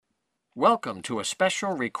Welcome to a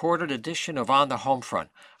special recorded edition of On the Homefront.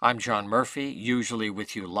 I'm John Murphy, usually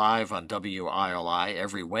with you live on WILI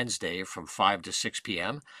every Wednesday from 5 to 6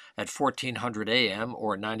 p.m. at 1400 a.m.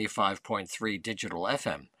 or 95.3 digital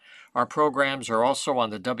FM. Our programs are also on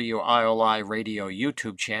the WILI radio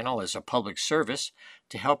YouTube channel as a public service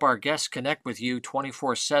to help our guests connect with you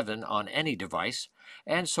 24/7 on any device,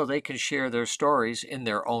 and so they can share their stories in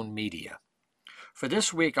their own media. For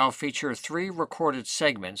this week, I'll feature 3 recorded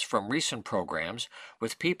segments from recent programs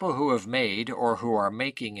with people who have made or who are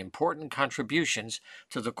making important contributions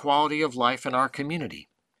to the quality of life in our community.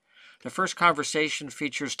 The first conversation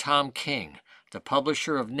features Tom King, the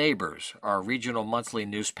publisher of Neighbors, our regional monthly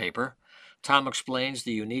newspaper. Tom explains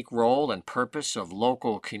the unique role and purpose of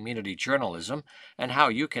local community journalism and how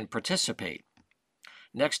you can participate.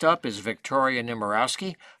 Next up is Victoria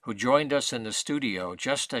Nimorowski, who joined us in the studio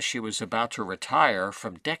just as she was about to retire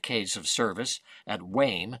from decades of service at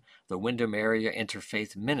WAME, the Windham Area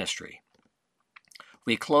Interfaith Ministry.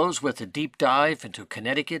 We close with a deep dive into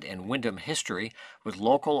Connecticut and Windham history with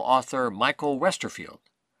local author Michael Westerfield.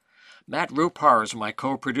 Matt Rupar is my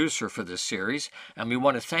co-producer for this series, and we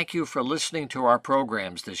want to thank you for listening to our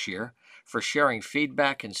programs this year, for sharing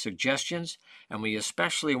feedback and suggestions, and we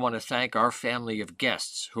especially want to thank our family of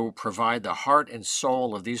guests who provide the heart and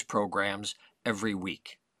soul of these programs every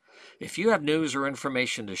week. If you have news or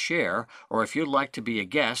information to share, or if you'd like to be a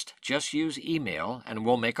guest, just use email and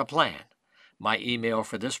we'll make a plan. My email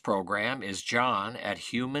for this program is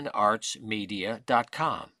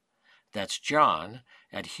john@humanartsmedia.com. That's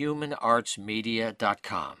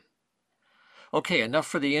john@humanartsmedia.com. Okay, enough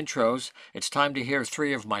for the intros. It's time to hear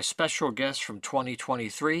 3 of my special guests from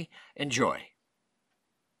 2023. Enjoy.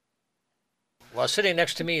 Well, sitting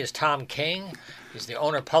next to me is Tom King. He's the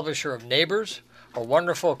owner-publisher of Neighbors, a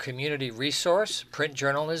wonderful community resource, print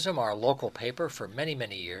journalism, our local paper for many,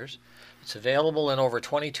 many years. It's available in over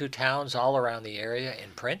 22 towns all around the area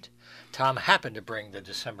in print. Tom happened to bring the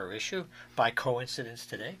December issue by coincidence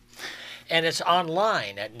today. And it's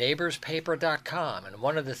online at neighborspaper.com. And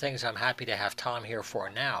one of the things I'm happy to have Tom here for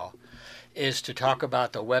now is to talk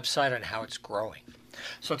about the website and how it's growing.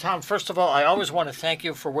 So, Tom, first of all, I always want to thank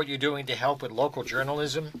you for what you're doing to help with local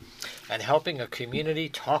journalism and helping a community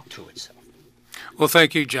talk to itself. Well,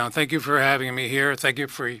 thank you, John. Thank you for having me here. Thank you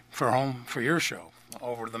for your show.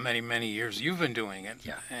 Over the many, many years you've been doing it.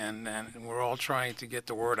 Yeah. And we're all trying to get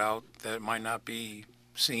the word out that might not be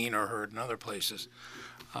seen or heard in other places.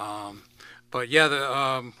 But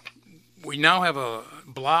yeah, we now have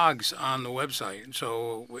blogs on the website,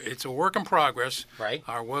 so it's a work in progress. Right.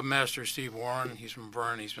 Our webmaster, Steve Warren, he's from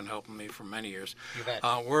Vern, he's been helping me for many years. You bet.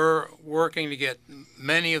 We're working to get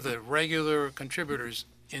many of the regular contributors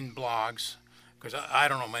in blogs, because I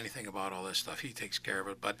don't know anything about all this stuff. He takes care of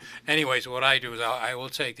it. But anyways, what I do is I will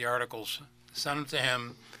take the articles, send them to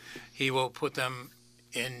him. He will put them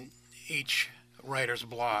in each writer's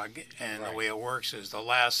blog, and Right. The way it works is the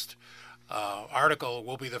last article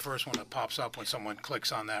will be the first one that pops up when someone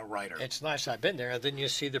clicks on that writer. It's nice. I've been there, and then you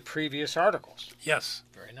see the previous articles. Yes.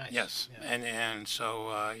 Very nice. Yes, Yeah. and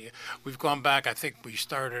so we've gone back. I think we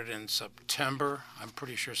started in September. I'm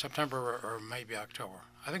pretty sure September or maybe October.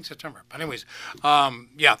 I think September. But anyways,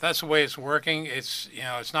 yeah, that's the way it's working. It's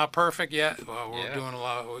it's not perfect yet. We're doing a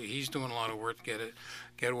lot. He's doing a lot of work to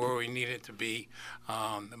get where we need it to be,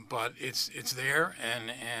 but it's there,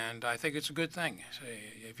 and I think it's a good thing. So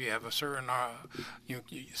if you have a certain,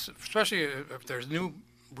 especially if there's new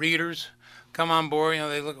readers come on board,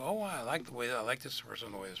 they look, oh, I like this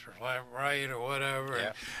person, the way this person write or whatever.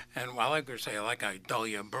 Yeah. And I like to say, I like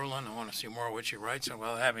Delia Berlin. I want to see more of what she writes. And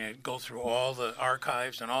having it go through all the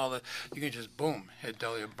archives and you can just boom, hit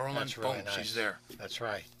Delia Berlin. That's really boom, nice. she's there. That's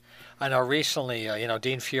right. I know recently,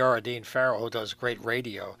 Dean Farrow, who does great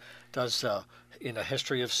radio, does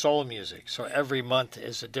history of soul music. So every month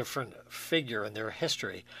is a different figure in their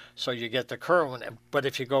history. So you get the current one, but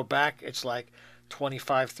if you go back, it's like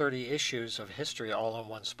 25, 30 issues of history all in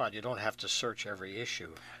one spot. You don't have to search every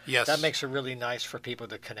issue. Yes. That makes it really nice for people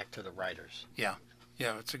to connect to the writers. Yeah,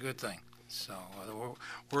 it's a good thing. So we're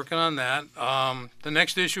working on that. The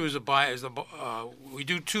next issue is we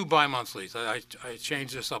do 2 bi-monthlies. I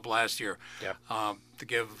changed this up last year to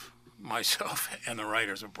give myself and the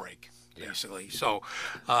writers a break, basically. So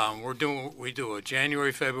we do a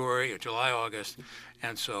January, February, a July, August.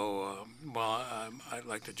 And so, I'd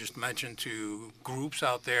like to just mention to groups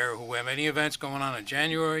out there who have any events going on in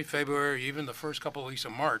January, February, even the first couple of weeks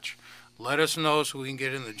of March, let us know so we can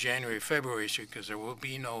get in the January, February issue, because there will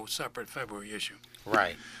be no separate February issue.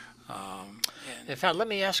 Right. In fact, let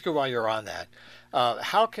me ask you while you're on that,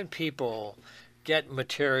 how can people get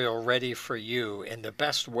material ready for you in the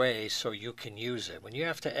best way so you can use it. When you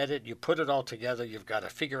have to edit, you put it all together, you've got to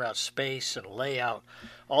figure out space and layout,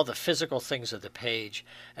 all the physical things of the page,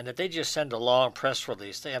 and if they just send a long press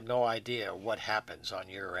release, they have no idea what happens on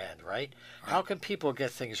your end, right? How can people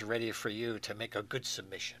get things ready for you to make a good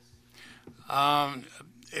submission?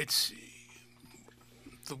 It's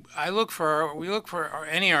we look for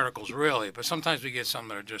any articles really, but sometimes we get some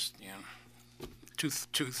that are just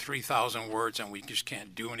 3,000 words, and we just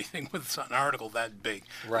can't do anything with an article that big.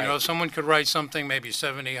 Right. Someone could write something maybe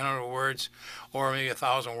 700, 800 words, or maybe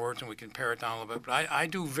 1,000 words, and we can pare it down a little bit. But I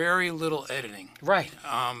do very little editing. Right.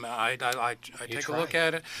 I take a look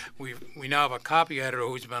at it. We now have a copy editor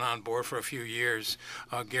who's been on board for a few years,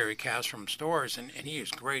 Gary Cass from Stores, and he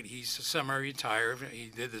is great. He's semi-retired.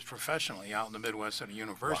 He did this professionally out in the Midwest at a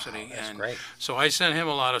university. Wow, that's and great. So I send him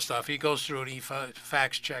a lot of stuff. He goes through it. He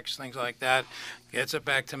fact checks things like that. Gets it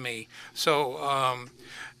back to me. So,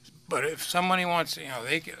 but if somebody wants,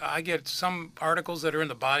 I get some articles that are in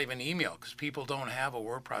the body of an email because people don't have a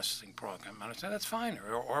word processing program. And I say that's fine,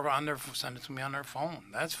 or send it to me on their phone.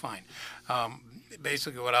 That's fine.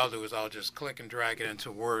 Basically, what I'll do is I'll just click and drag it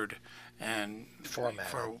into Word and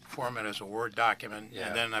format as a Word document,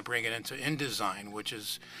 and then I bring it into InDesign, which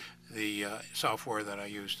is the software that I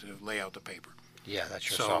use to lay out the paper. Yeah, that's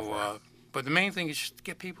your software. But the main thing is just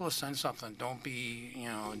get people to send something. Don't be,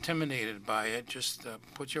 intimidated by it. Just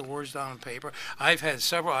put your words down on paper. I've had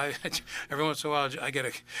several. Every once in a while, I get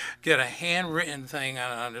a handwritten thing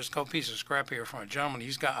on just a couple pieces of scrap paper from a gentleman.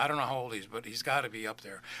 He's got, I don't know how old he is, but he's got to be up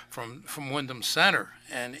there from Wyndham Center,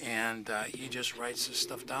 and he just writes this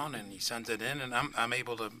stuff down and he sends it in, and I'm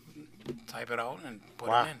able to type it out and put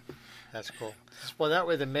it in. That's cool. Well, that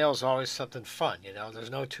way the mail's always something fun. There's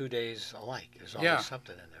no 2 days alike. There's always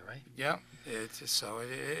something in there, right? Yeah,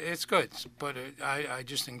 it's good. But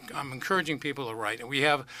I'm encouraging people to write. And we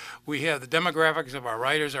have the demographics of our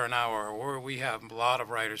writers are now, we have a lot of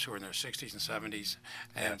writers who are in their 60s and 70s,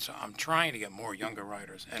 and so I'm trying to get more younger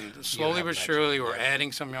writers. And slowly but surely, we're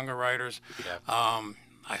adding some younger writers. Yeah.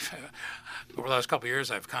 Over the last couple of years,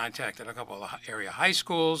 I've contacted a couple of area high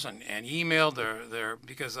schools and emailed their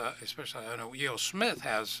because especially I know Yale Smith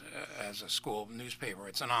has a school newspaper.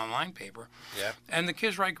 It's an online paper, and the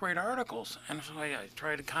kids write great articles. And so I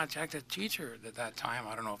tried to contact a teacher at that time.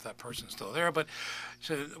 I don't know if that person's still there, but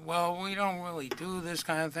said, well, we don't really do this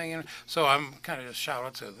kind of thing. And so I'm kind of just shout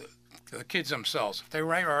out to the kids themselves. If they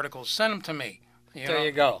write articles, send them to me. There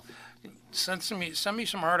you go. Send me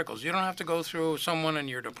some articles. You don't have to go through someone in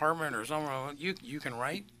your department or someone. You can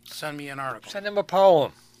write. Send me an article. Send them a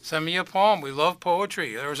poem. Send me a poem. We love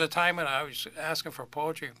poetry. There was a time when I was asking for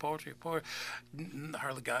poetry.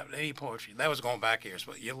 Hardly got any poetry. That was going back years.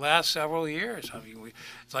 But the last several years,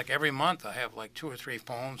 it's like every month I have like 2 or 3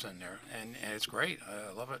 poems in there, and it's great.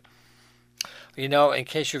 I love it. In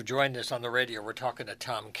case you've joined us on the radio, we're talking to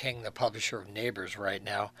Tom King, the publisher of Neighbors right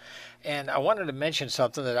now. And I wanted to mention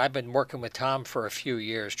something that I've been working with Tom for a few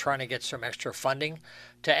years, trying to get some extra funding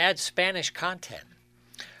to add Spanish content.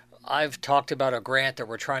 I've talked about a grant that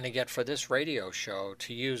we're trying to get for this radio show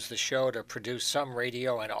to use the show to produce some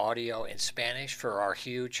radio and audio in Spanish for our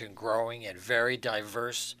huge and growing and very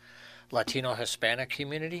diverse Latino Hispanic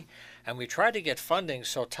community. And we tried to get funding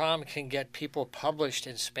so Tom can get people published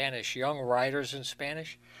in Spanish, young writers in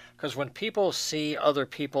Spanish. Because when people see other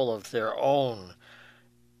people of their own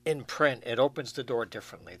in print, it opens the door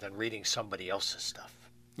differently than reading somebody else's stuff.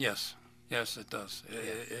 Yes, it does.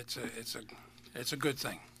 It's a good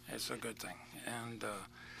thing. It's a good thing. And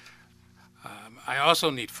I also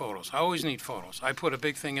need photos. I always need photos. I put a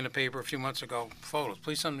big thing in the paper a few months ago. Photos.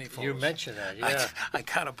 Please send me photos. You mentioned that, yeah. I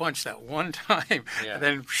got a bunch that one time, and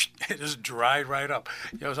then it just dried right up.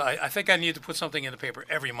 So I think I need to put something in the paper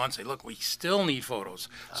every month. Say, look, we still need photos.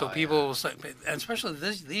 So people will say, and especially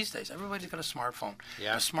these days, everybody's got a smartphone.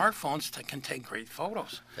 Yeah. The smartphones can take great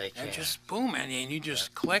photos. They can. And just boom, and you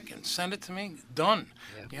just click and send it to me. Done.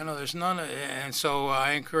 Yeah. There's none. And so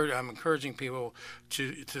I'm encouraging people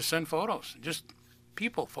to send photos. Just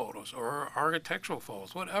people photos or architectural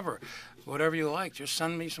photos, whatever you like. Just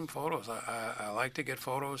send me some photos. I like to get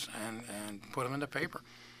photos and put them in the paper.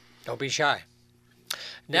 Don't be shy.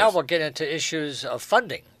 Now we'll get into issues of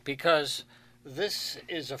funding, because this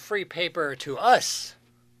is a free paper to us.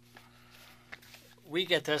 We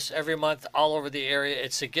get this every month all over the area.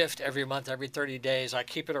 It's a gift every month, every 30 days. I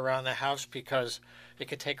keep it around the house because it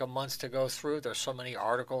could take a month to go through. There's so many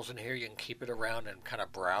articles in here, you can keep it around and kind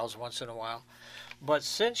of browse once in a while. But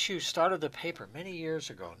since you started the paper many years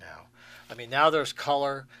ago now, now there's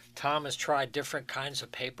color. Tom has tried different kinds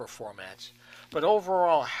of paper formats. But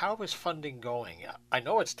overall, how is funding going? I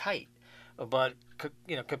know it's tight, But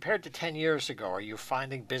compared to 10 years ago, are you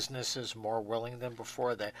finding businesses more willing than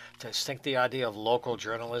before to think the idea of local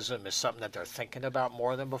journalism is something that they're thinking about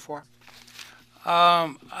more than before?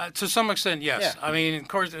 To some extent, yes. Yeah. I mean, of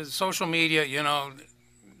course, social media,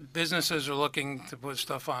 businesses are looking to put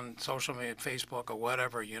stuff on social media, Facebook or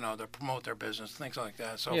whatever, to promote their business, things like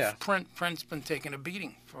that. So Yeah. print's been taking a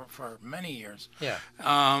beating for many years. Yeah.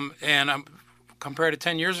 And compared to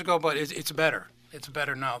 10 years ago, but it's better. It's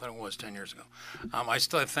better now than it was 10 years ago. I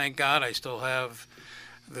still, thank God, I still have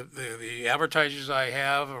the advertisers I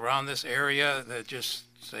have around this area that just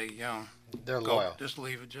say, They're go, loyal. just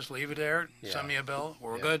leave it there. Yeah. Send me a bill.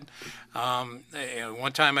 We're Yeah. good.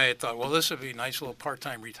 One time I thought, well, this would be a nice little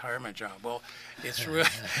part-time retirement job. Well, it's really,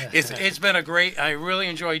 it's been a great. I really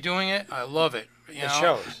enjoy doing it. I love it. It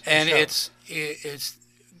shows. And shows.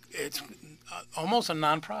 it's almost a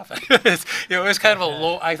nonprofit. It's kind of a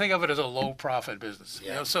low. I think of it as a low-profit business.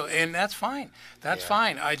 Yeah. So and that's fine. That's Yeah.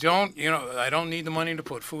 fine. I don't need the money to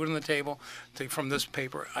put food on the table from this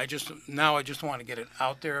paper. I just want to get it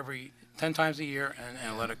out there every 10 times a year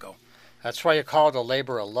and let it go. That's why you call it a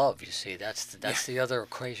labor of love. You see, that's the other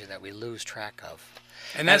equation that we lose track of.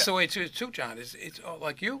 And that's the way too, John. It's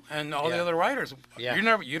like you and all Yeah. the other writers. Yeah.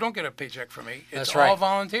 You don't get a paycheck from me. It's That's all right.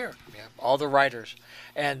 volunteer. Yeah, all the writers.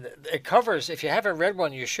 And it covers, if you haven't read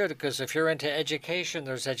one, you should, because if you're into education,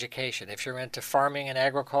 there's education. If you're into farming and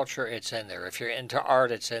agriculture, it's in there. If you're into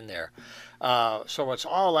art, it's in there. So it's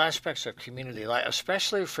all aspects of community life,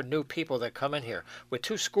 especially for new people that come in here. With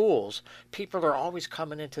 2 schools, people are always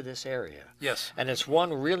coming into this area. Yes. And it's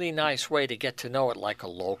one really nice way to get to know it like a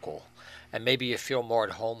local. And maybe you feel more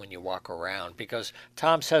at home when you walk around, because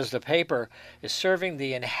Tom says the paper is serving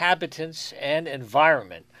the inhabitants and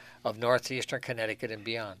environment of northeastern Connecticut and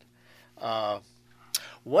beyond.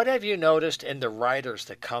 What have you noticed in the writers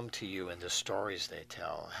that come to you and the stories they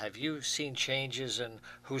tell? Have you seen changes in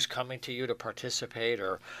who's coming to you to participate,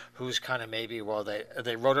 or who's kind of maybe, well,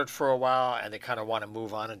 they wrote it for a while and they kind of want to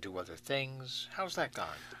move on and do other things? How's that gone?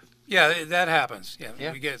 Yeah, that happens.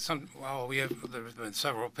 Yeah. We get some. Well, there's been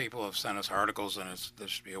several people have sent us articles, and there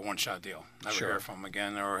should be a one-shot deal. Never Sure. hear from them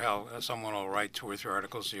again, or hell, someone will write 2 or 3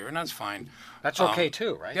 articles a year, and that's fine. That's okay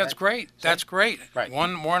too, right? That's great. That's great. Right.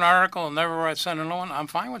 One article, and never send another one. I'm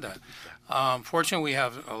fine with that. Fortunately, we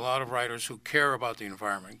have a lot of writers who care about the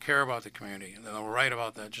environment, care about the community, and they'll write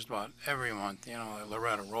about that just about every month. Like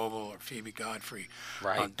Loretta Roble or Phoebe Godfrey,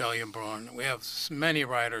 Right. Delia Brun. We have many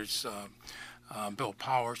writers. Bill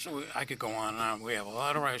Powers. So I could go on and on. We have a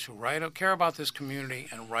lot of writers who care about this community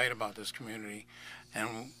and write about this community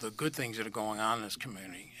and the good things that are going on in this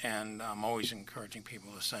community. And I'm always encouraging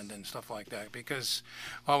people to send in stuff like that because,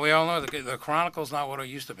 well, we all know the Chronicle is not what it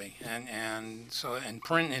used to be. And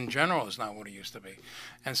print in general is not what it used to be.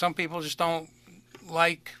 And some people just don't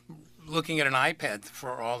like looking at an iPad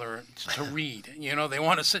to read. They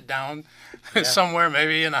want to sit down somewhere,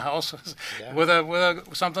 maybe in a house, with a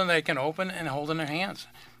something they can open and hold in their hands,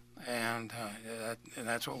 and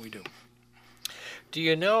that's what we do. Do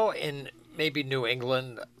you know in maybe New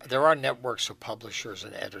England there are networks of publishers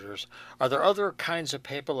and editors? Are there other kinds of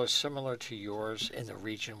paper that are similar to yours in the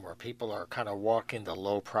region where people are kind of walking the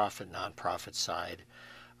low-profit, non-profit side,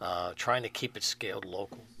 trying to keep it scaled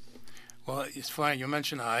local? Well, it's funny you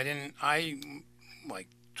mentioned that. Like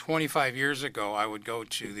 25 years ago, I would go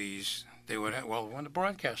to these. They would when the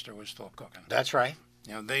broadcaster was still cooking. That's right.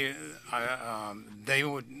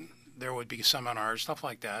 There would be seminars, stuff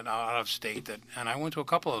like that, out of state. And I went to a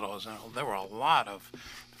couple of those, and there were a lot of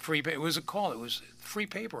free. It was free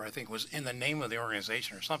paper. I think was in the name of the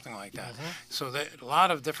organization or something like that. Mm-hmm. So a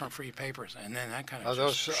lot of different free papers, and then that kind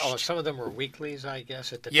of. Some of them were weeklies, I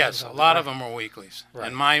guess. It depends. Yes, a on lot of them were weeklies, Right.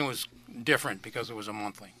 and mine was different because it was a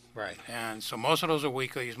monthly. Right. And so most of those are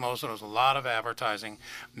weeklies. Most of those, a lot of advertising.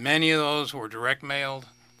 Many of those were direct mailed,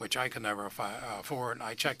 which I could never afford.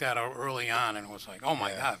 I checked that out early on, and it was like, oh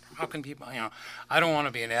my God, how can people? I don't want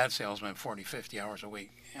to be an ad salesman 40, 50 hours a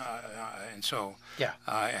week. And so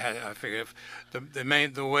I figured if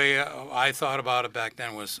the way I thought about it back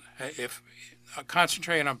then was if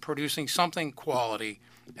concentrate on producing something quality,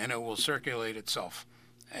 and it will circulate itself.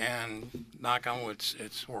 And knock on wood,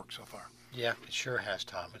 it's worked so far. Yeah, it sure has,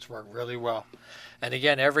 Tom. It's worked really well. And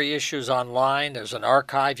again, every issue's online. There's an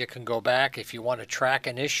archive you can go back if you want to track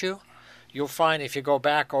an issue. You'll find if you go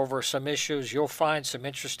back over some issues, you'll find some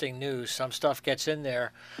interesting news. Some stuff gets in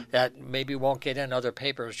there that maybe won't get in other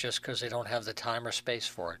papers just because they don't have the time or space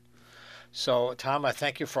for it. So, Tom, I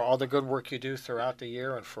thank you for all the good work you do throughout the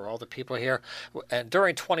year and for all the people here. And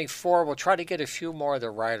during 24, we'll try to get a few more of the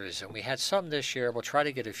writers. And we had some this year. We'll try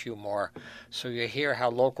to get a few more. So you hear how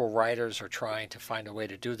local writers are trying to find a way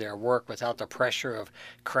to do their work without the pressure of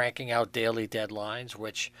cranking out daily deadlines,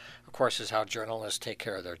 which, of course, is how journalists take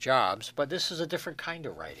care of their jobs. But this is a different kind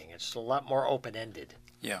of writing. It's a lot more open-ended.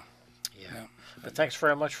 Yeah. Yeah. But thanks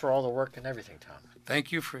very much for all the work and everything, Tom.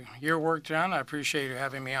 Thank you for your work, John. I appreciate you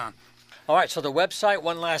having me on. All right, so the website,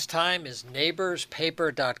 one last time, is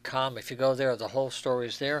neighborspaper.com. If you go there, the whole story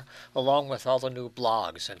is there, along with all the new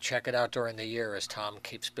blogs. And check it out during the year as Tom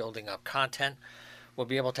keeps building up content. We'll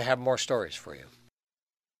be able to have more stories for you.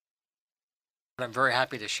 I'm very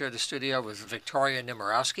happy to share the studio with Victoria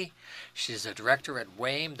Nimorowski. She's the director at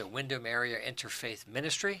WAME, the Wyndham Area Interfaith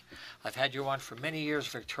Ministry. I've had you on for many years,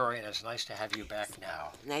 Victoria, and it's nice to have you back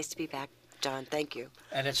now. Nice to be back, John. Thank you.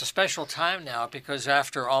 And it's a special time now because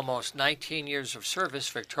after almost 19 years of service,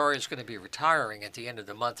 Victoria is going to be retiring at the end of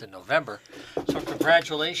the month in November. So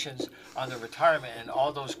congratulations on the retirement and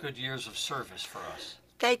all those good years of service for us.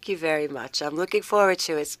 Thank you very much. I'm looking forward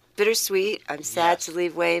to it. It's bittersweet. I'm sad to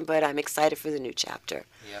leave Wayne, but I'm excited for the new chapter.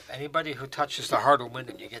 Yep. Anybody who touches the heart of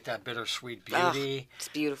Wyndham, you get that bittersweet beauty. Oh, it's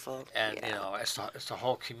beautiful. And, you know, it's the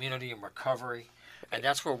whole community and recovery. And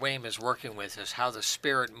that's where WAME is working with, is how the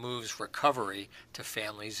Spirit moves recovery to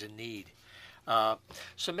families in need.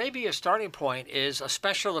 So maybe a starting point is a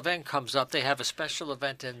special event comes up. They have a special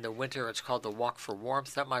event in the winter. It's called the Walk for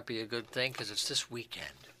Warmth. That might be a good thing because it's this weekend.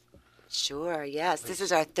 Sure, yes. This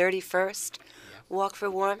is our 31st Walk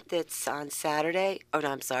for Warmth. It's on Saturday. Oh,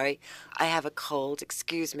 no, I'm sorry. I have a cold.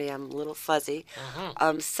 Excuse me. I'm a little fuzzy.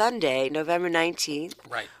 Sunday, November 19th.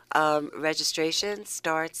 Right. Registration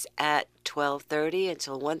starts at 12:30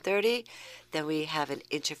 until 1:30. Then we have an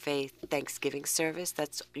interfaith Thanksgiving service.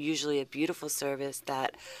 That's usually a beautiful service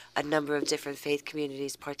that a number of different faith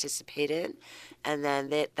communities participate in. And then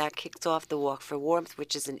that kicks off the Walk for Warmth,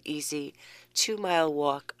 which is an easy 2-mile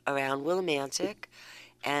walk around Willimantic.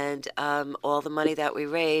 And all the money that we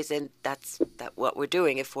raise, and that's what we're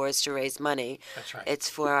doing it for, is to raise money. That's right. It's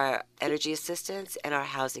for our energy assistance and our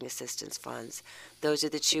housing assistance funds. Those are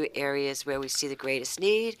the two areas where we see the greatest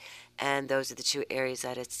need, and those are the two areas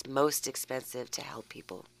that it's most expensive to help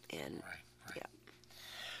people in. Right. Yeah.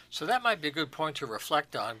 So that might be a good point to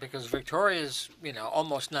reflect on because Victoria's,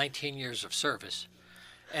 almost 19 years of service.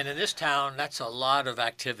 And in this town, that's a lot of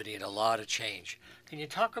activity and a lot of change. Can you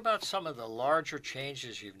talk about some of the larger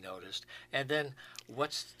changes you've noticed, and then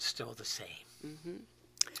what's still the same? Mm-hmm.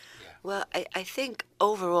 Yeah. Well, I think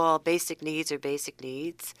overall basic needs are basic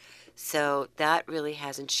needs, so that really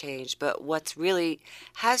hasn't changed. But what's really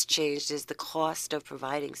has changed is the cost of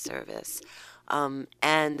providing service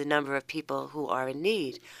and the number of people who are in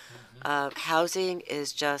need. Mm-hmm. Housing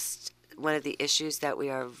is just one of the issues that we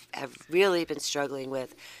have really been struggling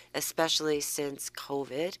with, especially since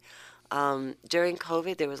COVID. During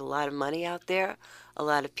COVID, there was a lot of money out there. A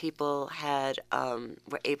lot of people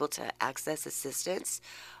were able to access assistance.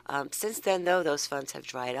 Since then, though, those funds have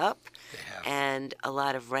dried up, and a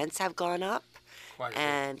lot of rents have gone up.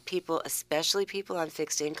 And people, especially people on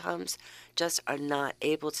fixed incomes, just are not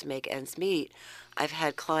able to make ends meet. I've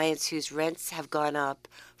had clients whose rents have gone up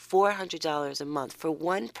 $400 a month for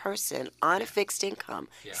one person on a fixed income,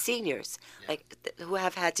 seniors, who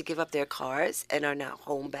have had to give up their cars and are now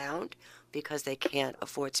homebound because they can't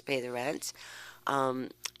afford to pay the rent.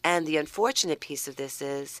 And the unfortunate piece of this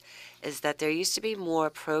is that there used to be more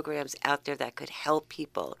programs out there that could help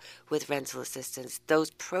people with rental assistance. Those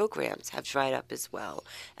programs have dried up as well,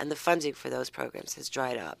 and the funding for those programs has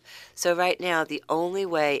dried up. So right now, the only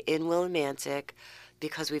way in Willimantic,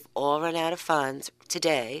 because we've all run out of funds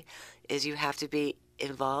today, is you have to be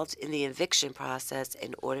involved in the eviction process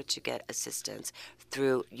in order to get assistance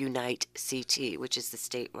through Unite CT, which is the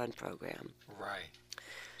state-run program. Right.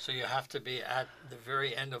 So you have to be at the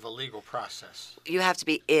very end of a legal process. You have to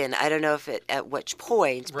be in. I don't know at which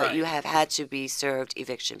point, but you have had to be served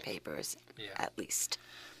eviction papers, at least.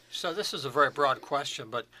 So this is a very broad question,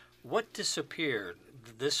 but what disappeared?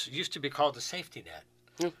 This used to be called the safety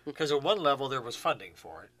net, because at one level there was funding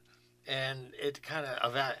for it, and it kind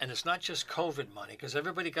of and it's not just COVID money, because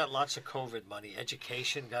everybody got lots of COVID money.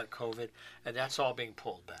 Education got COVID, and that's all being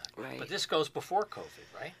pulled back. Right. But this goes before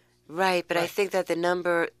COVID, right? Right, but I think that the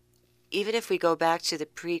number, even if we go back to the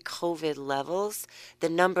pre-COVID levels, the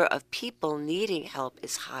number of people needing help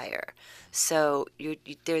is higher. So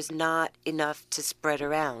there's not enough to spread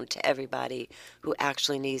around to everybody who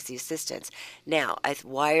actually needs the assistance. Now,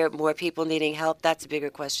 why are more people needing help? That's a bigger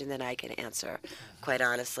question than I can answer, quite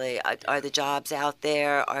honestly. Are the jobs out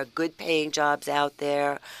there? Are good-paying jobs out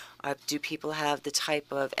there? Do people have the type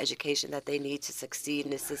of education that they need to succeed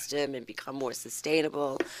in the system and become more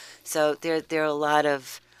sustainable? So there are a lot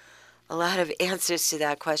of answers to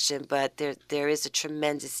that question, but there is a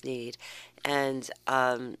tremendous need, and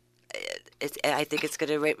I think it's going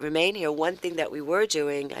to remain here. One thing that we were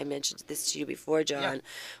doing, I mentioned this to you before, John,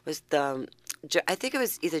 was I think it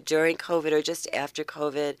was either during COVID or just after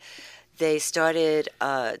COVID, they started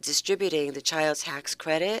distributing the child tax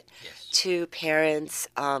credit to parents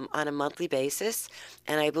on a monthly basis,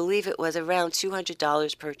 and I believe it was around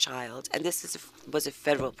 $200 per child, and this was a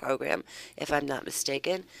federal program, if I'm not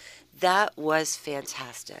mistaken. That was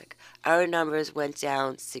fantastic. Our numbers went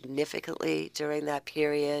down significantly during that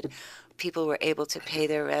period. People were able to pay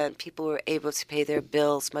their rent. People were able to pay their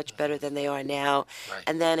bills much better than they are now. Right.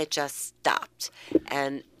 And then it just stopped.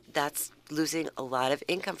 And that's losing a lot of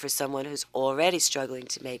income for someone who's already struggling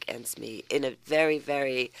to make ends meet in a very,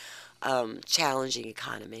 very challenging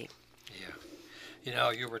economy. Yeah. You know,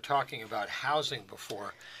 you were talking about housing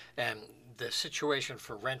before, and the situation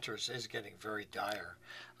for renters is getting very dire.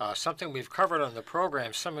 Something we've covered on the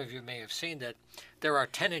program, some of you may have seen that there are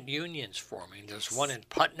tenant unions forming. There's one in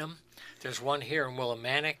Putnam. There's one here in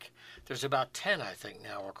Willimantic. There's about 10, I think,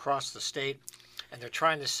 now across the state. And they're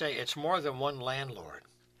trying to say it's more than one landlord.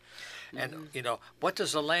 And, you know, what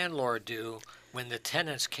does a landlord do when the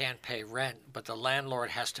tenants can't pay rent, but the landlord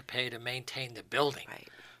has to pay to maintain the building? Right.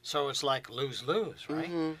 So it's like lose-lose, right?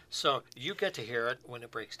 Mm-hmm. So you get to hear it when it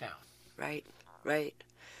breaks down. Right, right.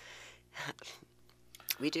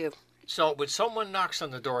 We do. So when someone knocks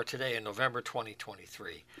on the door today in November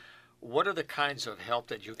 2023, what are the kinds of help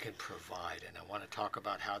that you can provide? And I want to talk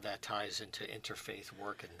about how that ties into interfaith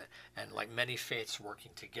work and like many faiths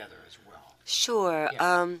working together as well. Sure.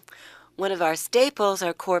 Yeah. One of our staples,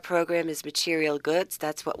 our core program, is material goods.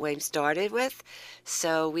 That's what WAME started with.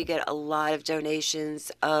 So we get a lot of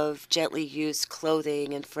donations of gently used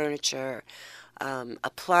clothing and furniture,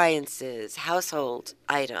 appliances, household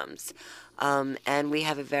items. And we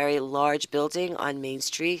have a very large building on Main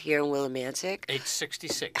Street here in Willimantic.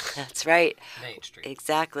 866. That's right. Main Street.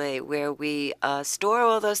 Exactly, where we store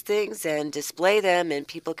all those things and display them, and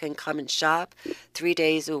people can come and shop 3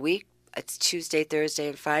 days a week. It's Tuesday, Thursday,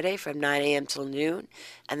 and Friday from 9 a.m. till noon,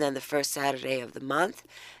 and then the first Saturday of the month.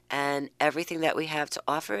 And everything that we have to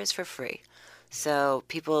offer is for free. So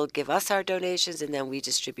people give us our donations, and then we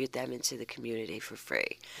distribute them into the community for free.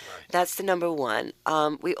 Right. That's the number one.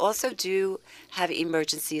 We also do have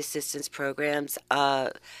emergency assistance programs.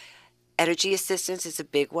 Energy assistance is a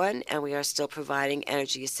big one, and we are still providing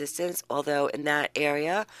energy assistance, although in that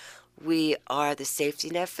area, we are the safety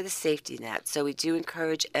net for the safety net. So we do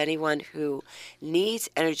encourage anyone who needs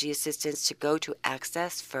energy assistance to go to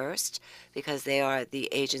Access first, because they are the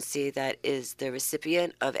agency that is the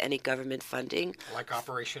recipient of any government funding. Like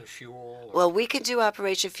Operation Fuel? Well, we can do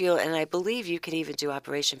Operation Fuel, and I believe you can even do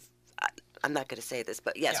Operation I'm not going to say this,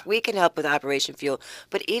 but yes, we can help with Operation Fuel.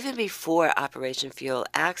 But even before Operation Fuel,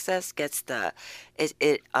 Access gets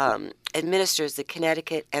it administers the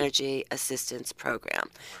Connecticut Energy Assistance Program.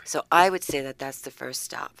 Right. So I would say that that's the first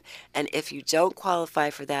stop. And if you don't qualify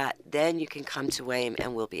for that, then you can come to WAME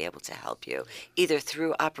and we'll be able to help you, either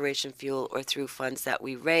through Operation Fuel or through funds that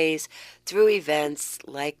we raise, through events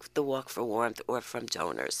like the Walk for Warmth or from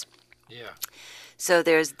donors. Yeah. So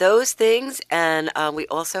there's those things, and we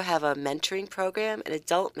also have a mentoring program, an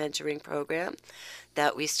adult mentoring program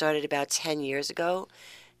that we started about 10 years ago.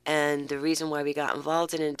 And the reason why we got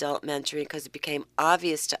involved in adult mentoring, because it became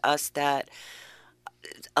obvious to us that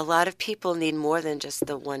a lot of people need more than just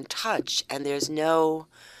the one touch, and there's no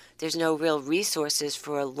real resources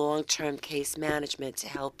for long-term case management to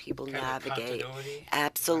help people navigate.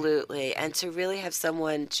 Absolutely. And to really have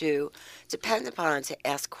someone to depend upon, to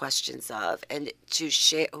ask questions of, and to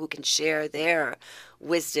share, who can share their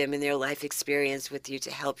wisdom and their life experience with you to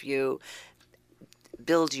help you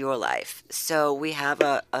build your life. So we have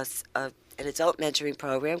an adult mentoring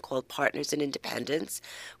program called Partners in Independence.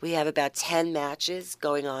 We have about 10 matches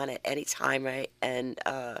going on at any time, right? And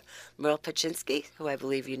Merle Paczynski, who I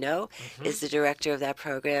believe you know, is the director of that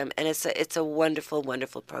program. And it's a wonderful,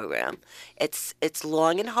 wonderful program. It's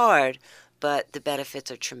long and hard, but the benefits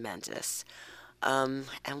are tremendous. And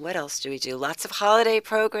what else do we do? Lots of holiday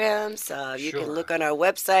programs. You can look on our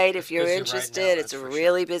website if you're interested. Right now, it's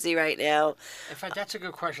really busy right now. In fact, that's a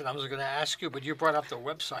good question. I was going to ask you, but you brought up the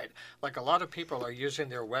website. Like a lot of people are using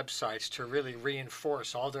their websites to really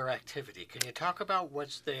reinforce all their activity. Can you talk about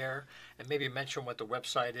what's there and maybe mention what the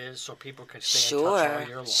website is so people can stay in touch all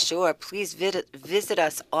year long? Sure. Please visit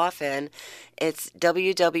us often. It's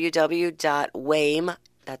www.wame,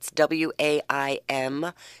 That's WAIMCT.org.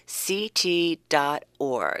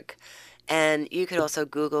 And you could also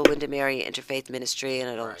Google Windermere Area Interfaith Ministry, and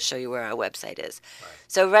it'll show you where our website is. Right.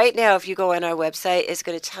 So right now, if you go on our website, it's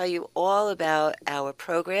going to tell you all about our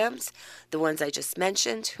programs, the ones I just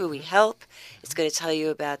mentioned, who we help. It's going to tell you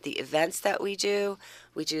about the events that we do.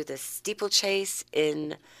 We do the steeplechase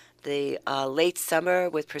in the late summer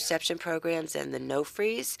with perception programs and the no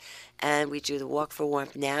freeze, and we do the walk for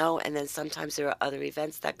warmth now, and then sometimes there are other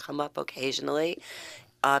events that come up occasionally.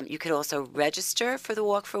 You can also register for the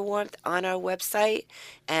Walk for Warmth on our website,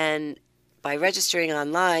 and by registering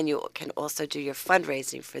online, you can also do your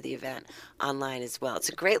fundraising for the event online as well. It's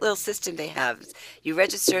a great little system they have. You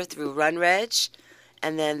register through RunReg,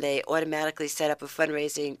 and then they automatically set up a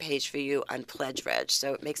fundraising page for you on PledgeReg,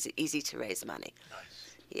 so it makes it easy to raise money. Nice.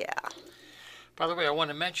 Yeah. By the way, I want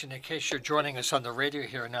to mention, in case you're joining us on the radio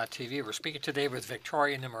here and not TV, we're speaking today with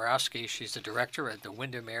Victoria Nimorowski. She's the director at the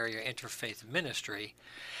Windermere Area Interfaith Ministry.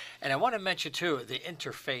 And I want to mention, too, the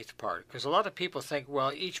interfaith part, because a lot of people think,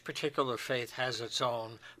 well, each particular faith has its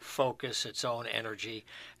own focus, its own energy,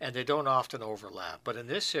 and they don't often overlap. But in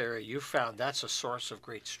this area, you found that's a source of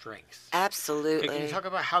great strength. Absolutely. Can you talk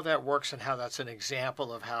about how that works and how that's an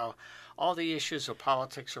example of how all the issues of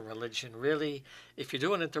politics or religion really, if you're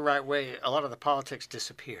doing it the right way, a lot of the politics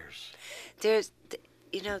disappears?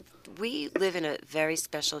 We live in a very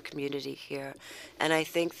special community here, and I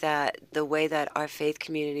think that the way that our faith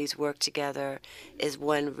communities work together is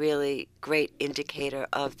one really great indicator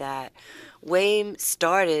of that. WAIM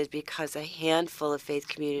started because a handful of faith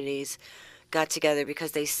communities got together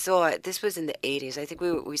because they saw it. This was in the 80s. I think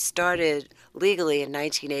we started legally in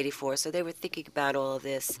 1984, so they were thinking about all of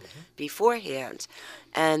this beforehand.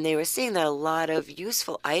 And they were seeing that a lot of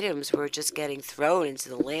useful items were just getting thrown into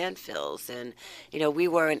the landfills. And, we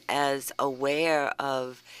weren't as aware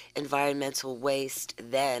of environmental waste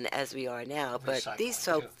then as we are now. But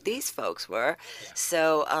these folks were. Yeah.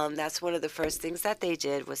 So that's one of the first things that they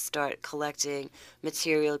did was start collecting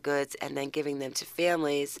material goods and then giving them to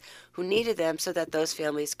families who needed them so that those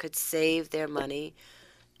families could save their money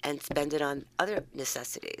and spend it on other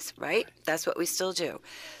necessities, right? That's what we still do.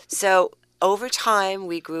 So over time,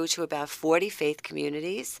 we grew to about 40 faith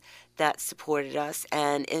communities that supported us.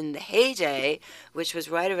 And in the heyday, which was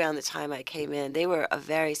right around the time I came in, they were a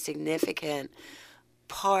very significant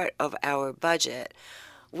part of our budget.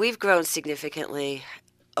 We've grown significantly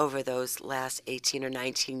over those last 18 or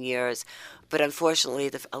 19 years, but unfortunately,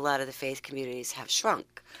 a lot of the faith communities have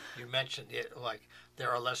shrunk. You mentioned it, like there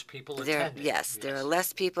are less people attending. Yes, there are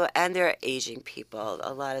less people, and there are aging people.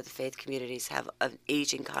 A lot of the faith communities have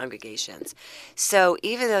aging congregations. So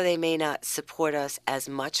even though they may not support us as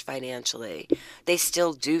much financially, they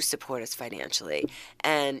still do support us financially.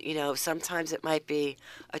 And, sometimes it might be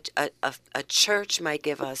a church might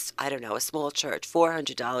give us, I don't know, a small church,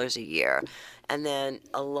 $400 a year, and then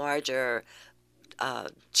a larger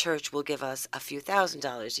church will give us a few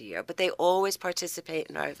 $1,000s a year, but they always participate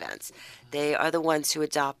in our events. They are the ones who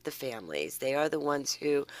adopt the families. They are the ones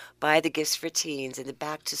who buy the gifts for teens in the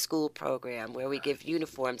back-to-school program where we give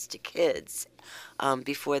uniforms to kids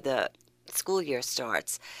before the school year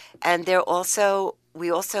starts. And we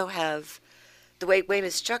also have, the way WAIM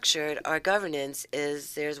is structured, our governance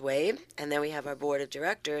is there's WAIM, and then we have our board of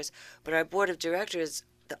directors, but our board of directors,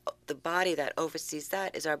 the body that oversees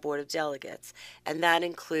that is our board of delegates, and that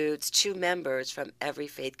includes 2 members from every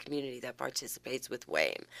faith community that participates with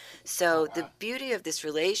WAIM. So the beauty of this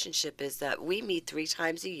relationship is that we meet 3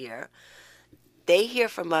 times a year. They hear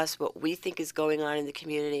from us what we think is going on in the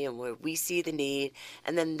community and where we see the need,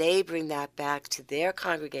 and then they bring that back to their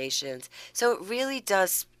congregations. So it really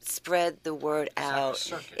does spread the word out.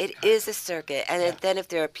 It is a circuit. And then if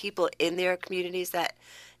there are people in their communities that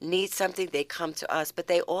need something, they come to us, but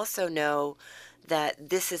they also know that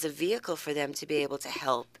this is a vehicle for them to be able to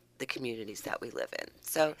help the communities that we live in.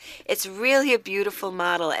 So it's really a beautiful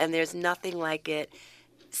model, and there's nothing like it,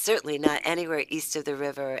 certainly not anywhere east of the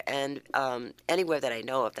river, and anywhere that I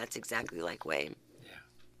know of that's exactly like WAIM.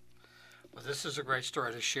 Well, this is a great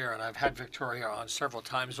story to share, and I've had Victoria on several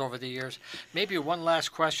times over the years. Maybe one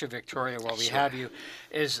last question, Victoria, while we have you,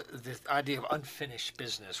 is the idea of unfinished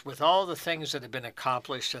business. With all the things that have been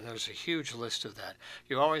accomplished, and there's a huge list of that,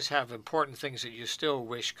 you always have important things that you still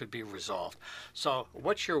wish could be resolved. So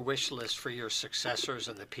what's your wish list for your successors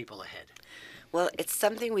and the people ahead? Well, it's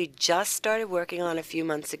something we just started working on a few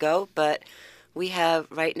months ago, but we have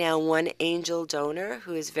right now one angel donor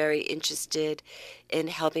who is very interested in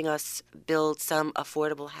helping us build some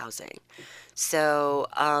affordable housing. So,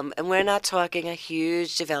 and we're not talking a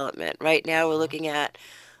huge development. Right now we're looking at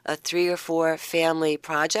a 3 or 4 family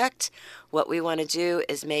project. What we want to do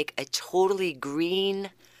is make a totally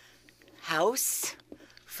green house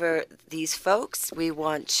for these folks. We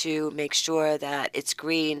want to make sure that it's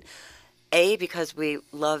green, A, because we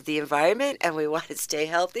love the environment and we want to stay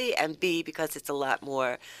healthy, and B, because it's a lot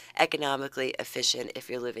more economically efficient if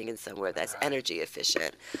you're living in somewhere that's energy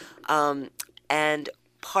efficient. And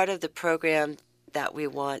part of the program that we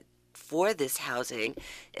want for this housing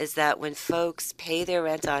is that when folks pay their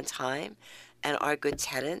rent on time and are good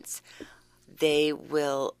tenants, they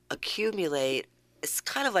will accumulate. It's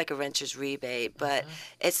kind of like a renter's rebate, but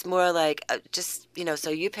it's more like just, so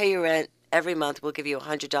you pay your rent every month. We'll give you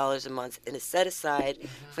 $100 a month in a set aside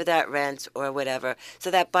for that rent or whatever,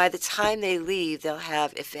 so that by the time they leave, they'll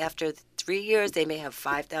have, if after 3 years, they may have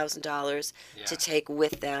 $5,000 to take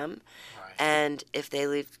with them. And if they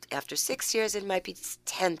leave after 6 years, it might be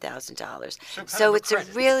 $10,000. So it's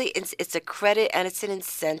it's a credit and it's an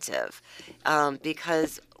incentive,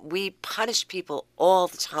 because we punish people all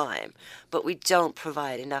the time, but we don't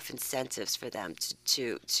provide enough incentives for them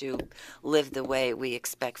to live the way we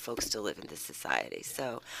expect folks to live in this society.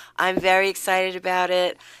 So I'm very excited about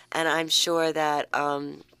it, and I'm sure that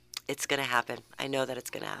it's going to happen. I know that it's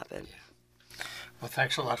going to happen. Well,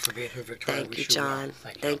 thanks a lot for being here, Victoria. Thank you, John.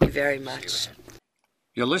 Thank you very much.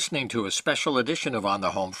 You're listening to a special edition of On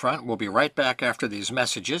the Homefront. We'll be right back after these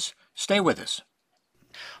messages. Stay with us.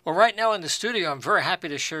 Well, right now in the studio, I'm very happy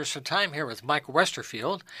to share some time here with Mike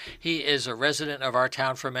Westerfield. He is a resident of our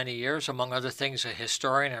town for many years, among other things, a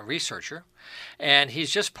historian and researcher. And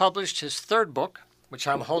he's just published his 3rd book, which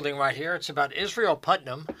I'm holding right here. It's about Israel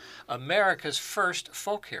Putnam, America's first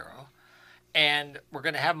folk hero. And we're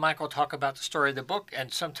going to have Michael talk about the story of the book,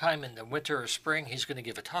 and sometime in the winter or spring, he's going to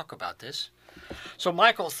give a talk about this. So,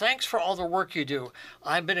 Michael, thanks for all the work you do.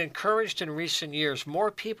 I've been encouraged in recent years.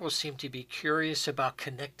 More people seem to be curious about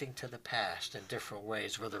connecting to the past in different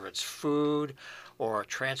ways, whether it's food or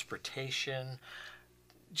transportation,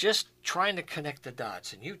 just trying to connect the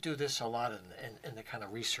dots. And you do this a lot in the kind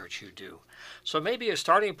of research you do. So maybe a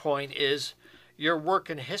starting point is your work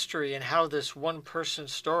in history and how this one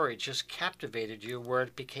person's story just captivated you where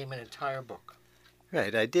it became an entire book.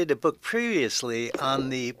 Right. I did a book previously on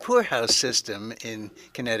the poorhouse system in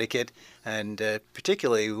Connecticut, and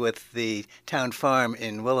particularly with the town farm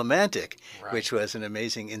in Willimantic, which was an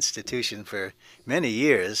amazing institution for many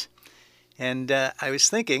years. And I was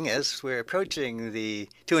thinking, as we're approaching the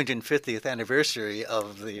 250th anniversary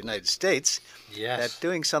of the United States, that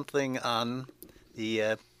doing something on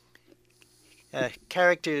the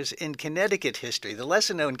characters in Connecticut history, the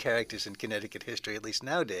lesser-known characters in Connecticut history, at least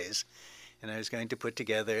nowadays. And I was going to put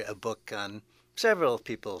together a book on several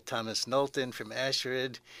people. Thomas Knowlton from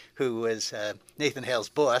Ashford, who was Nathan Hale's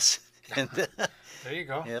boss. And, there you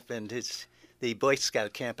go. Yep, and the Boy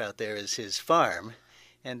Scout camp out there is his farm,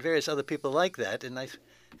 and various other people like that. And I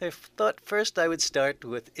thought first I would start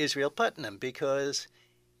with Israel Putnam, because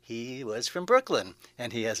he was from Brooklyn,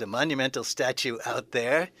 and he has a monumental statue out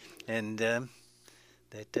there. And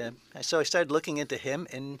so I started looking into him,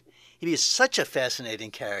 and he is such a fascinating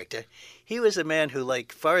character. He was a man who,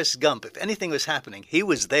 like Forrest Gump, if anything was happening, he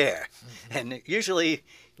was there, and usually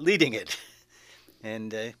leading it.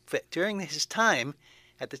 And during his time,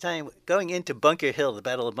 at the time going into Bunker Hill, the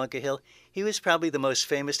Battle of Bunker Hill, he was probably the most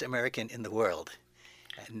famous American in the world.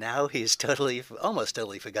 And now he's almost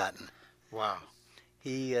totally forgotten. Wow.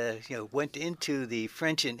 He went into the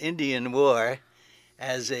French and Indian War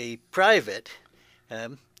as a private,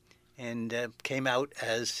 and came out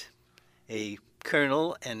as a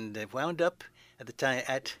colonel, and wound up at the time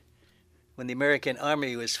when the American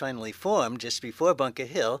Army was finally formed, just before Bunker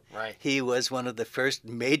Hill. He was one of the first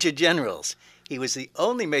major generals. He was the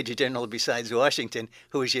only major general besides Washington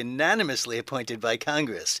who was unanimously appointed by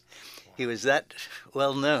Congress. He was that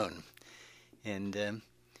well known. And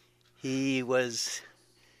he was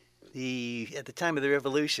at the time of the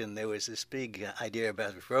Revolution, there was this big idea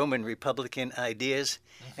about Roman Republican ideas,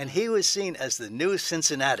 and he was seen as the new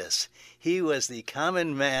Cincinnatus. He was the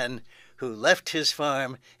common man who left his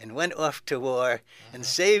farm and went off to war and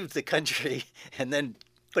saved the country, and then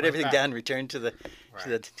put everything down and returned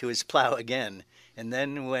to his plow again. And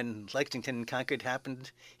then when Lexington and Concord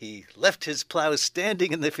happened, he left his plow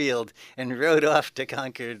standing in the field and rode off to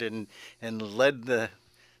Concord and led the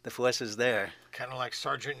forces there. Kind of like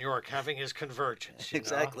Sergeant York having his convergence.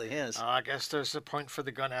 Exactly, yes. I guess there's a point for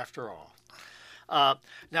the gun after all.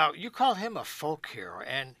 Now, you call him a folk hero,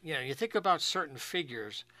 and you think about certain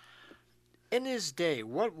figures. In his day,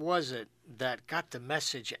 what was it that got the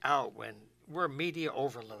message out when we're media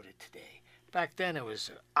overloaded today? Back then, it was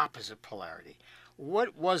opposite polarity.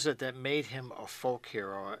 What was it that made him a folk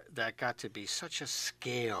hero that got to be such a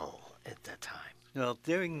scale at that time? Well,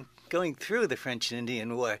 during going through the French and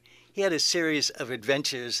Indian War, he had a series of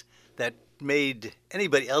adventures that made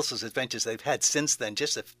anybody else's adventures they've had since then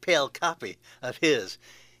just a pale copy of his.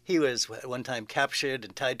 He was at one time captured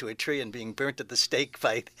and tied to a tree and being burnt at the stake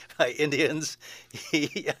by Indians.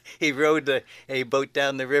 He rowed a boat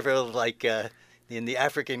down the river like in the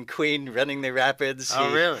African Queen running the rapids.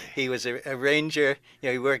 Oh, really? He was a ranger.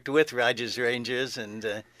 He worked with Rogers Rangers,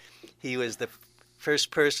 and he was the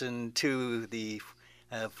first person to the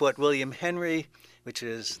Fort William Henry, which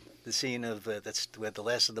is the scene of that's where the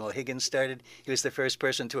last of the Mohegans started. He was the first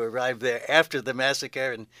person to arrive there after the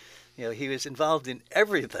massacre, and he was involved in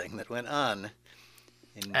everything that went on.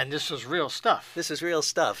 And this was real stuff. This is real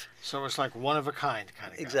stuff. So it's like one of a kind of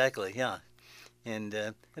guy. Exactly, yeah. And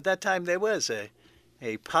at that time there was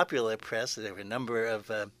a popular press. There were a number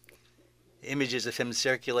of images of him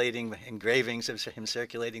circulating, engravings of him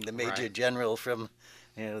circulating, the Major General from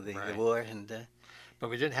the war. And but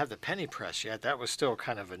we didn't have the penny press yet. That was still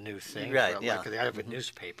kind of a new thing. Right, Like yeah. they had a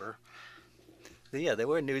newspaper. Yeah, there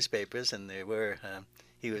were newspapers, and there were.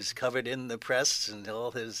 He was covered in the press, and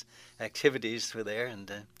all his activities were there.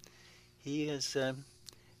 And he is.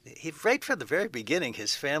 He right from the very beginning,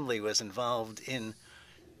 his family was involved in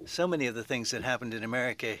so many of the things that happened in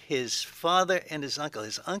America. His father and his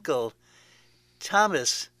uncle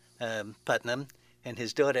Thomas Putnam, and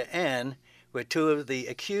his daughter Anne were two of the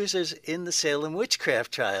accusers in the Salem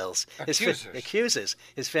witchcraft trials. Accusers.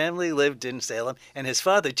 His family lived in Salem, and his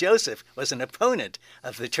father, Joseph, was an opponent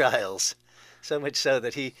of the trials. So much so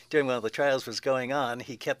that during one of the trials was going on,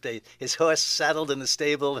 he kept his horse saddled in the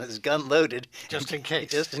stable and his gun loaded. Just in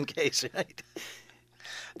case. Just in case, right.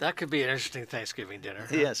 That could be an interesting Thanksgiving dinner.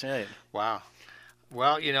 Huh? Yes, right. Wow.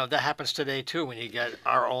 Well, that happens today, too, when you get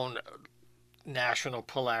our own national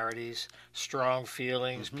polarities, strong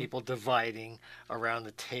feelings, people dividing around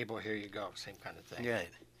the table. Here you go, same kind of thing. Right.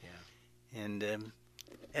 Yeah. And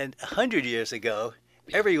 100 years ago,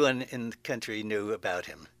 everyone in the country knew about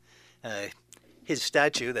him. His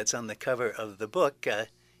statue that's on the cover of the book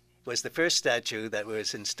was the first statue that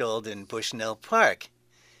was installed in Bushnell Park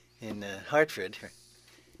in Hartford.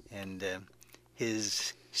 And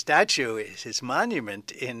his statue, his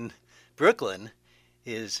monument in Brooklyn,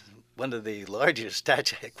 is one of the largest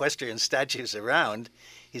equestrian statues around.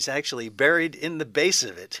 He's actually buried in the base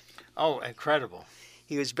of it. Oh, incredible.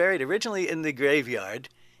 He was buried originally in the graveyard,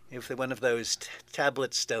 with one of those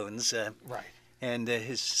tablet stones. Right. And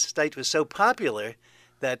his site was so popular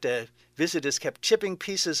that visitors kept chipping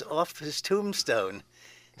pieces off his tombstone.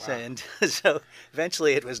 Wow. So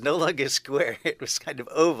eventually it was no longer square. It was kind of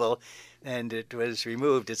oval, and it was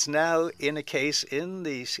removed. It's now in a case in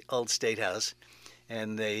the old State House,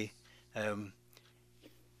 and they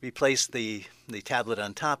replaced the tablet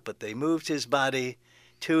on top, but they moved his body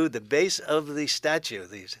to the base of the statue,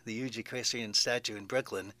 the huge equestrian statue in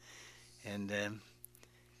Brooklyn. And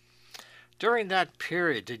during that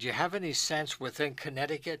period, did you have any sense within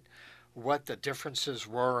Connecticut what the differences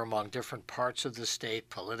were among different parts of the state,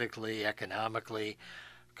 politically, economically?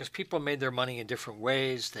 Because people made their money in different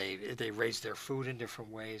ways. They raised their food in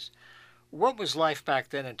different ways. What was life back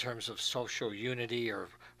then in terms of social unity, or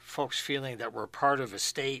folks feeling that we're part of a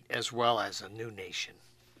state as well as a new nation?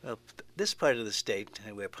 Well, this part of the state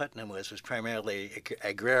where Putnam was primarily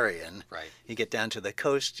agrarian. Right. You get down to the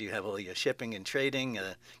coast, you have all your shipping and trading,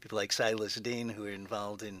 people like Silas Deane who were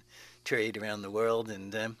involved in trade around the world.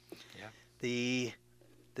 And the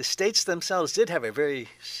states themselves did have a very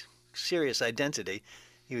serious identity.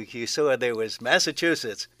 You saw there was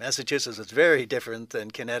Massachusetts. Massachusetts was very different than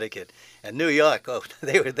Connecticut. And New York,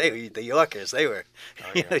 they were the Yorkers. They were.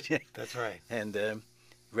 Oh, yeah. That's right. And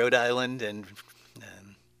Rhode Island and...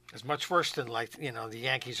 It's much worse than the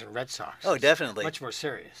Yankees and Red Sox. Oh, definitely. Much more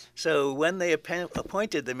serious. So when they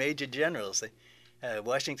appointed the major generals,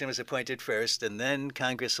 Washington was appointed first, and then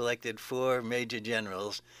Congress selected 4 major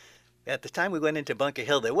generals. At the time we went into Bunker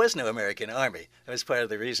Hill, there was no American army. That was part of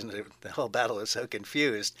the reason that the whole battle was so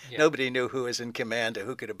confused. Yeah. Nobody knew who was in command or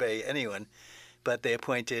who could obey anyone. But they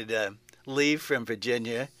appointed Lee from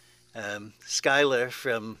Virginia, Schuyler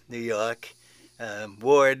from New York,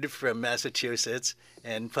 Ward from Massachusetts,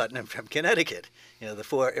 and Putnam from Connecticut. The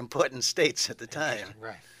 4 important states at the time.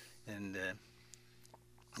 Right. And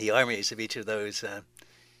the armies of each of those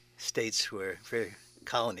states were very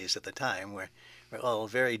colonies at the time, were all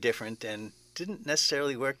very different and didn't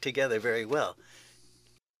necessarily work together very well.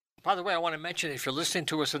 By the way, I want to mention, if you're listening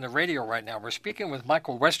to us on the radio right now, we're speaking with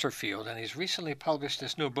Michael Westerfield, and he's recently published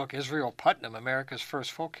this new book, Israel Putnam, America's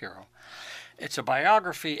First Folk Hero. It's a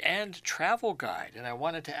biography and travel guide, and I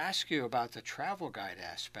wanted to ask you about the travel guide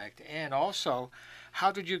aspect, and also,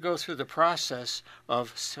 how did you go through the process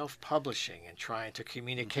of self-publishing and trying to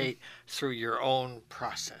communicate through your own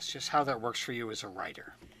process, just how that works for you as a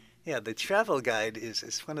writer? Yeah, the travel guide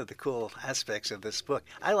is one of the cool aspects of this book.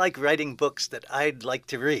 I like writing books that I'd like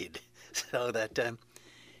to read, so that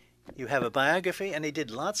you have a biography, and he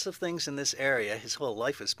did lots of things in this area. His whole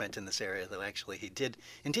life was spent in this area, though actually he did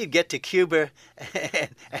indeed get to Cuba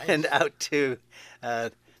and out to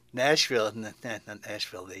Nashville, not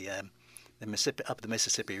Nashville, the Mississippi, up the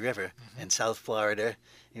Mississippi River, and South Florida.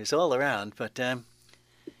 He was all around, but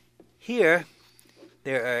here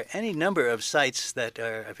there are any number of sites that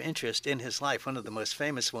are of interest in his life. One of the most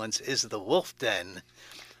famous ones is the Wolf Den.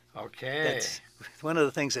 Okay. That's one of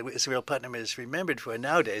the things that Israel Putnam is remembered for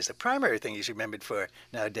nowadays. The primary thing he's remembered for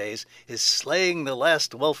nowadays is slaying the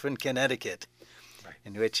last wolf in Connecticut,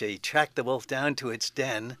 in which he tracked the wolf down to its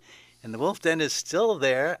den. And the Wolf Den is still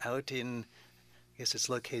there out in, I guess it's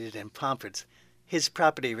located in Pomfret. His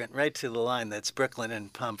property went right to the line. That's Brooklyn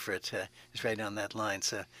and Pomfret. It's right on that line.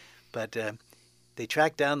 So, but they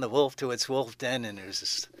tracked down the wolf to its wolf den, and it was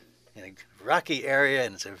this in a rocky area,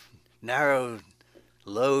 and it's a narrow,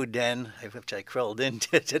 low den, which I crawled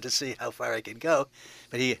into to see how far I could go.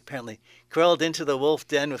 But he apparently crawled into the wolf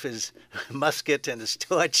den with his musket and his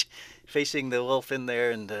torch, facing the wolf in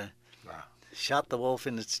there, and shot the wolf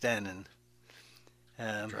in its den,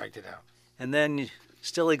 and Dragged it out. And then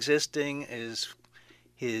still existing is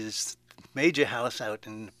his major house out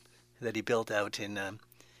in that he built out in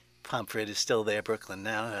Pomfret is still there. Brooklyn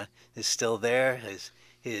now is still there.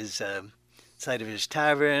 His site of his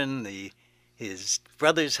tavern, his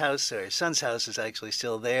brother's house or his son's house is actually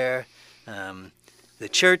still there. The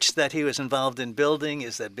church that he was involved in building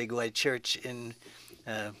is that big white church in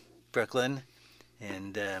Brooklyn,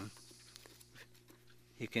 and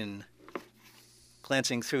you can,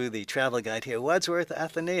 glancing through the travel guide here, Wadsworth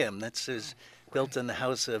Athenaeum. That's built in the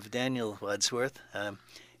house of Daniel Wadsworth.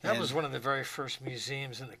 That was one of the very first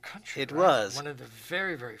museums in the country. It right? was. One of the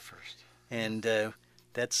very, very first. And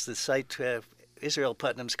that's the site where Israel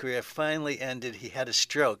Putnam's career finally ended. He had a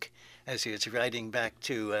stroke as he was riding back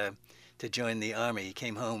to join the army. He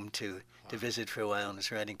came home to visit for a while and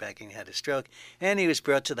was riding back, and he had a stroke. And he was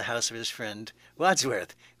brought to the house of his friend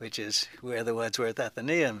Wadsworth, which is where the Wadsworth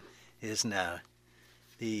Athenaeum is now.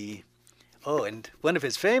 And one of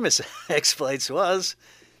his famous exploits was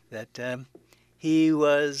that he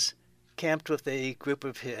was camped with a group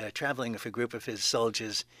of traveling with a group of his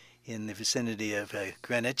soldiers in the vicinity of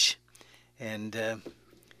Greenwich, and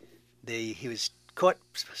he was caught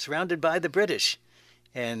surrounded by the British,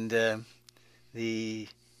 and he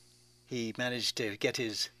managed to get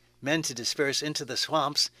his men to disperse into the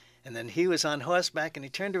swamps, and then he was on horseback, and he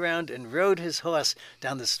turned around and rode his horse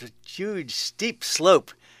down this huge steep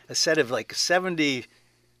slope, a set of like 70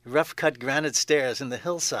 rough-cut granite stairs in the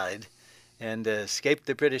hillside, and escaped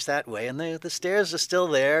the British that way. And the stairs are still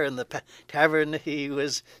there, and the tavern he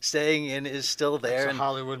was staying in is still there. It's a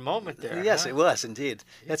Hollywood moment there. Yes, huh? it was indeed.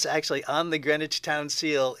 That's actually on the Greenwich Town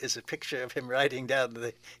seal is a picture of him riding down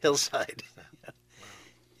the hillside.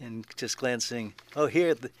 And just glancing,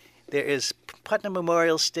 here there is Putnam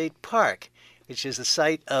Memorial State Park, which is the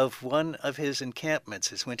site of one of his encampments,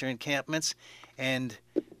 his winter encampments, and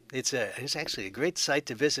it's actually a great site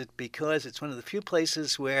to visit because it's one of the few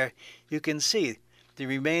places where you can see the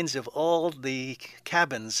remains of all the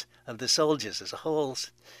cabins of the soldiers. There's a whole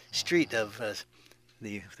street of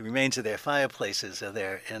the remains of their fireplaces are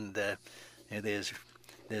there, and there's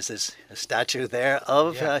this a statue there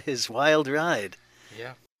of his wild ride.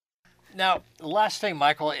 Yeah. Now, the last thing,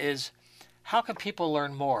 Michael, is how can people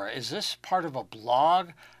learn more? Is this part of a blog?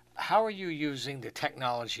 How are you using the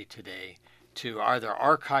technology today to either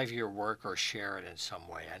archive your work or share it in some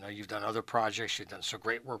way? I know you've done other projects, you've done some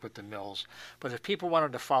great work with the mills, but if people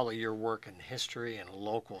wanted to follow your work in history and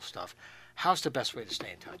local stuff, how's the best way to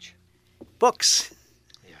stay in touch? Books.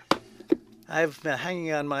 Yeah. I've been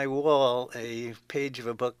hanging on my wall a page of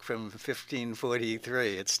a book from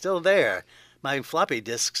 1543. It's still there. My floppy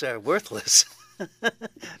disks are worthless.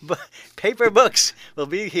 But paper books will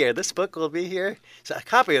be here. This book will be here. So a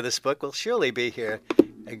copy of this book will surely be here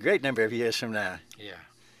a great number of years from now. Yeah.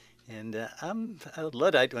 And I'm a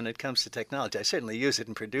Luddite when it comes to technology. I certainly use it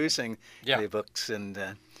in producing the books,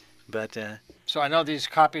 so I know these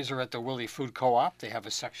copies are at the Willie Food Co-op. They have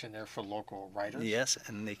a section there for local writers. Yes,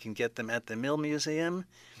 and they can get them at the Mill Museum,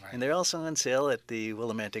 Right. and they're also on sale at the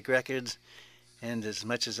Willimantic Records. And as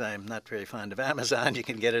much as I'm not very fond of Amazon, you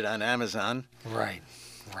can get it on Amazon. Right,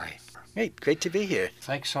 right. Great to be here.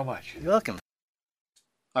 Thanks so much. You're welcome.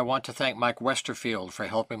 I want to thank Mike Westerfield for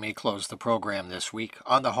helping me close the program this week.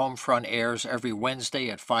 On the Homefront airs every Wednesday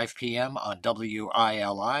at 5 p.m. on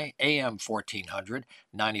WILI, AM 1400,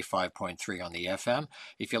 95.3 on the FM.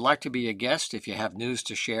 If you'd like to be a guest, if you have news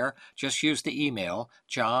to share, just use the email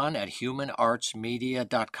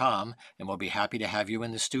john@humanartsmedia.com, and we'll be happy to have you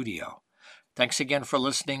in the studio. Thanks again for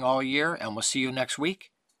listening all year, and we'll see you next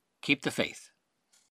week. Keep the faith.